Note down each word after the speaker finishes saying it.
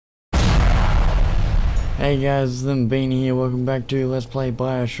Hey guys, it's them Beanie here, welcome back to Let's Play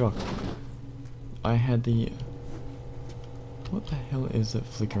Bioshock. I had the... What the hell is that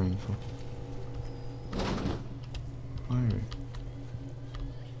flickering for? Oh.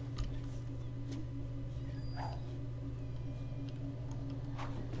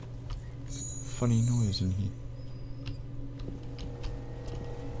 Funny noise in here.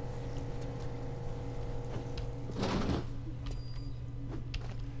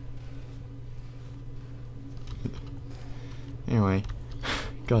 Anyway,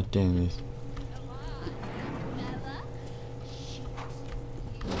 god damn this.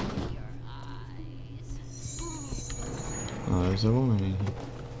 Oh, there's a woman in here.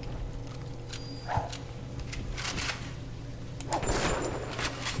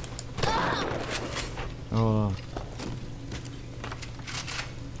 Oh.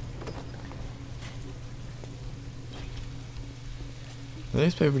 Did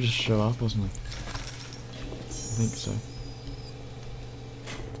these people just show up or something? I think so.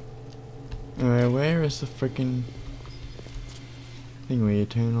 Anyway, where is the freaking thing where you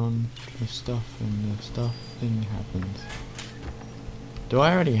turn on the stuff and the stuff thing happens? Do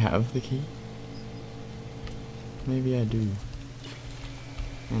I already have the key? Maybe I do.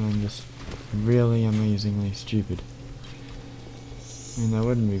 And I'm just really amazingly stupid. I mean, that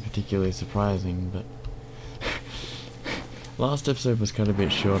wouldn't be particularly surprising, but... Last episode was cut a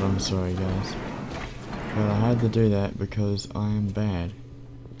bit short, I'm sorry guys. But I had to do that because I am bad.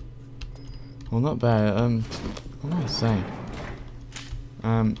 Well, not bad, what am I saying?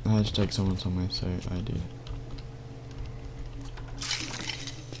 I had to take someone somewhere, so I did.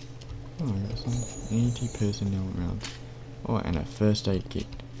 Oh, I got some anti-personnel rounds. Oh, and a first aid kit.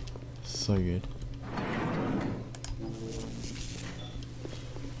 So good.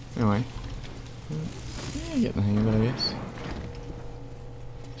 Anyway. Yeah, get the hang of it, I guess.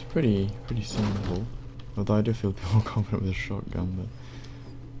 It's pretty simple. Although I do feel a bit more confident with a shotgun, but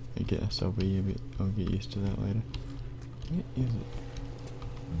I guess I'll get used to that later. Where is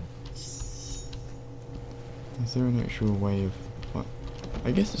it? Is there an actual way of... What?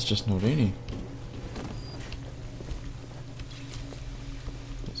 I guess it's just not in here.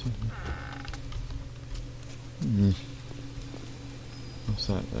 What's in here? What's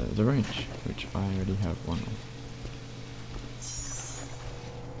that? The wrench, which I already have one of.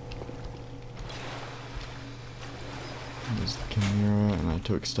 There's the camera, and I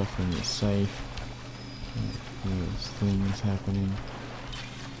took stuff from the safe. There's things happening.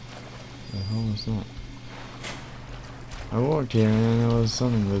 The hell was that? I walked here and then there was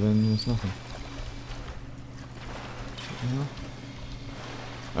something, but then there's nothing.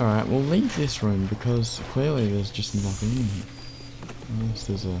 Yeah. Alright, we'll leave this room because clearly there's just nothing in here. Unless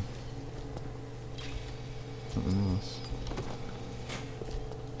there's something else.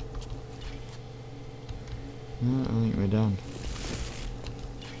 No, I think we're done.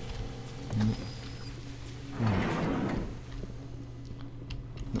 No. Right.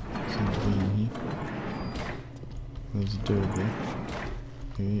 No, something in here. There's a dude there.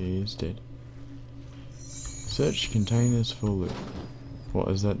 He is dead. Search containers for loot. What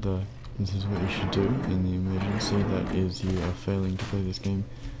is that? This is what you should do in the emergency. That is, you are failing to play this game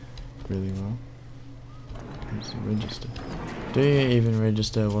really well. Let's register. Do you even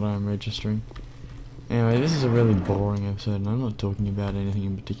register what I'm registering? Anyway, this is a really boring episode, and I'm not talking about anything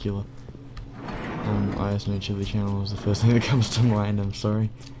in particular. I just know Chili Channel is the first thing that comes to mind, I'm sorry.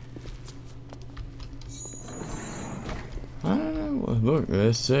 I don't know, well, look,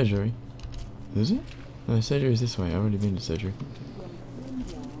 there's surgery. Is it? No, surgery is this way, I've already been to surgery.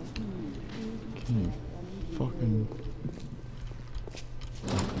 Can you fucking...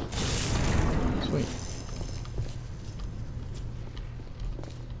 Sweet.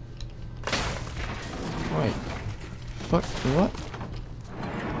 Wait. Fuck, what?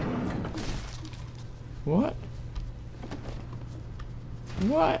 What?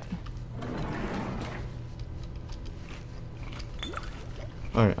 What?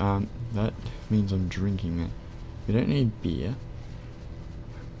 Oh, that means I'm drinking that. We don't need beer.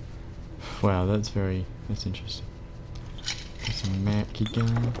 Wow, that's interesting. Got some map keep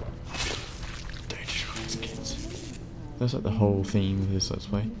going. Don't shoot kids. That's like the whole theme of this Let's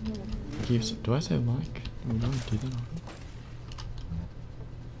Play. Do I say like? We don't do that.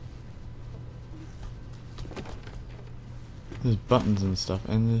 There's buttons and stuff,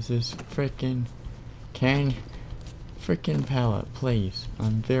 and there's this frickin' frickin' palette, please.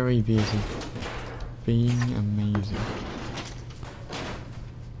 I'm very busy being amazing.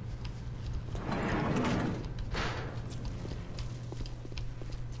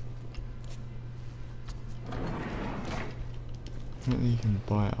 Apparently you can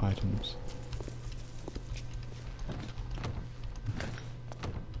buy items.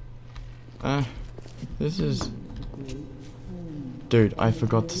 This is... Dude, I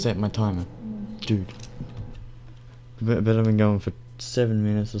forgot to set my timer. Dude. I bet I've been going for 7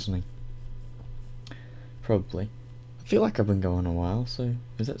 minutes or something. Probably. I feel like I've been going a while, so...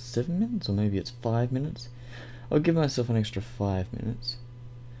 Is that 7 minutes? Or maybe it's 5 minutes? I'll give myself an extra 5 minutes.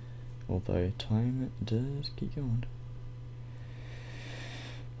 Although, time does keep going.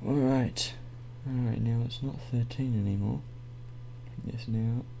 Alright. Alright, now it's not 13 anymore. It's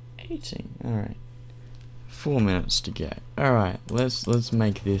now 18. Alright. 4 minutes to get. Alright, let's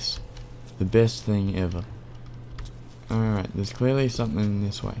make this the best thing ever. Alright, there's clearly something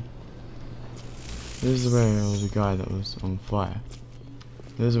this way. This is where there was a guy that was on fire.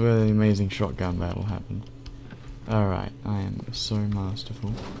 This is where the amazing shotgun battle happened. Alright, I am so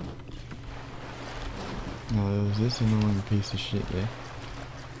masterful. Now there was this annoying piece of shit there.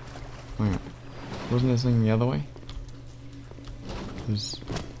 Hang on. Wasn't there something the other way? There's...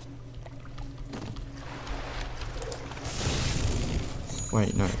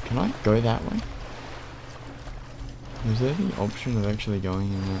 Wait, no, can I go that way? Is there the option of actually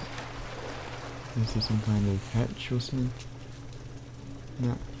going in that? Is there some kind of hatch or something?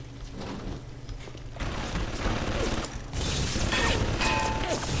 No.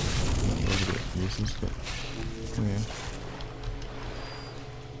 That's a bit useless, but... Oh yeah.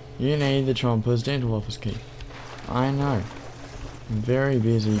 You need the Tromper's dental office key. I know. I'm very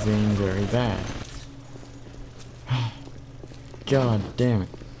busy being very bad. God damn it.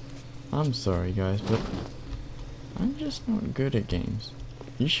 I'm sorry guys, but I'm just not good at games.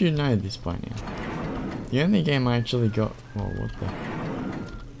 You should know this by now. The only game I actually got... Oh, what the...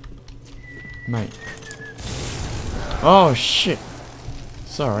 Mate. Oh, shit!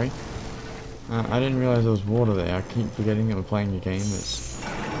 Sorry. I didn't realize there was water there. I keep forgetting that we're playing a game that's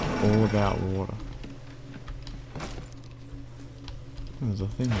all about water. There's a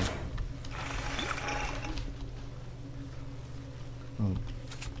thing there. Oh.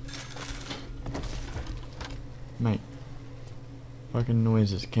 Mate. Fucking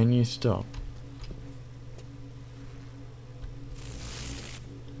noises. Can you stop?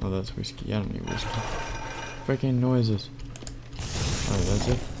 Oh, that's whiskey. I don't need whiskey. Freaking noises. Oh, that's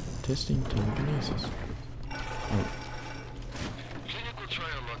it. Testing telekinesis. Oh. Clinical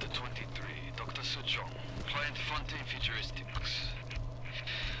trial lot 23. Dr. Suchong. Client Fontaine Futuristics.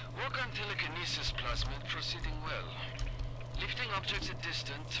 Work on telekinesis plasmid proceeding well. Lifting objects at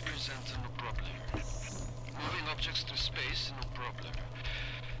distance presents no problem. Moving objects through space, no problem.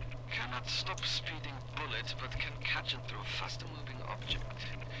 Cannot stop speeding bullet, but can catch and throw faster moving object.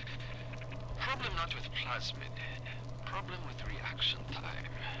 Problem not with plasmid. Problem with reaction time.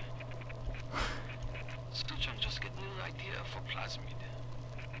 Suchong just get new idea for plasmid.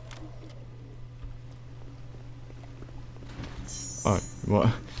 Oh,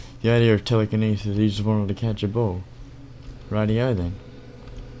 what? The idea of telekinesis, he just wanted to catch a ball. Rightio then.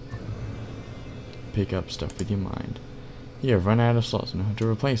 Pick up stuff with your mind. You have run out of slots and have to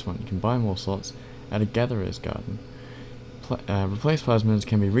replace one. You can buy more slots at a gatherer's garden. Replaced plasmids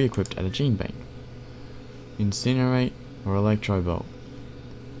can be re-equipped at a gene bank. Incinerate or electrobolt.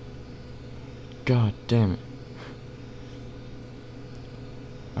 God damn it.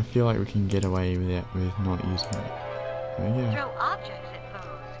 I feel like we can get away with not using it. There we go. Throw objects at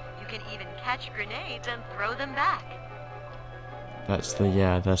foes. You can even catch grenades and throw them back. That's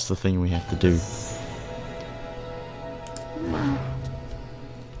the thing we have to do.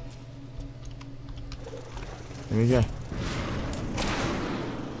 There we go.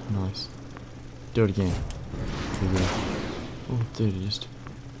 Nice. Do it again. There we go. Oh, dude, it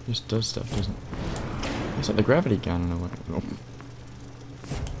just does stuff, doesn't it? It's like the gravity gun in a way. Oh.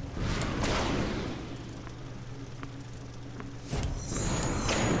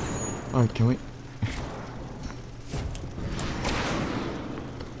 Oh, can we?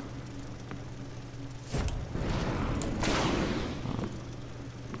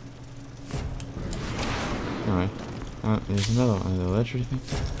 Alright. There's another one, the electric thing.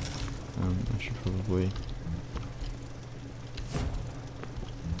 I should probably...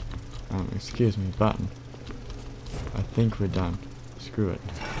 excuse me, button. I think we're done. Screw it.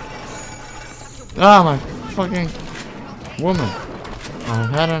 Ah, my fucking woman! I've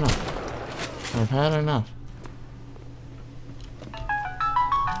had enough. I've had enough.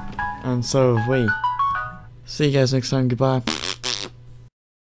 And so have we. See you guys next time, goodbye.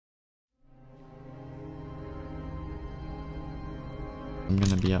 I'm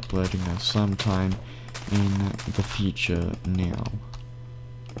gonna be uploading that sometime in the future now.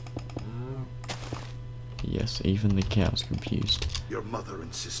 Yes, even the cow's confused. Your mother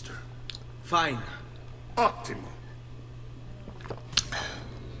and sister. Fine. Optimo.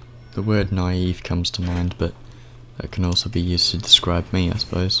 The word naive comes to mind, but that can also be used to describe me, I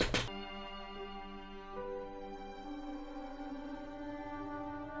suppose.